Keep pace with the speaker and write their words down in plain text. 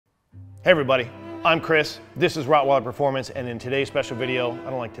Hey everybody, I'm Chris. This is Rottweiler Performance, and in today's special video, I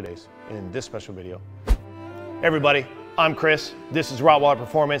don't like today's, in this special video. Hey everybody, I'm Chris. This is Rottweiler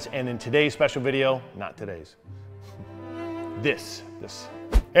Performance, and in today's special video, not today's, this.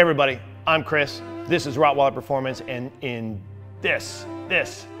 Hey everybody, I'm Chris. This is Rottweiler Performance, and in this,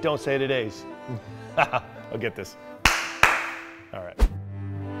 don't say today's. I'll get this. All right.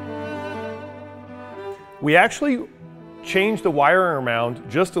 We actually changed the wiring around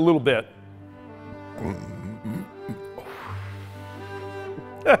just a little bit.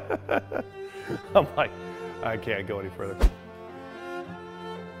 I'm like, I can't go any further.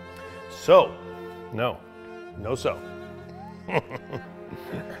 So, no so.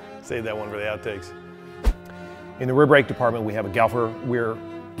 Save that one for the outtakes. In the rear brake department, we have a Galfer rear.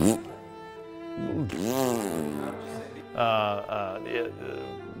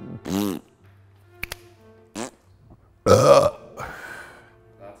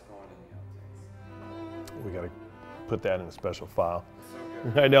 That's going in the outtakes. We got to put that in a special file.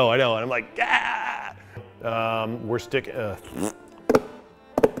 So I know, and I'm like, ah! We're sticking.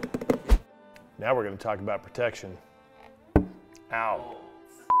 Now we're going to talk about protection. Ow.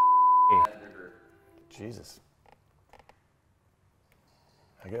 Jesus.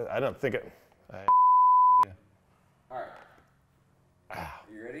 I don't think it. I have no idea. All right. Ow.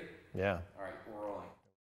 Are you ready? Yeah. All right.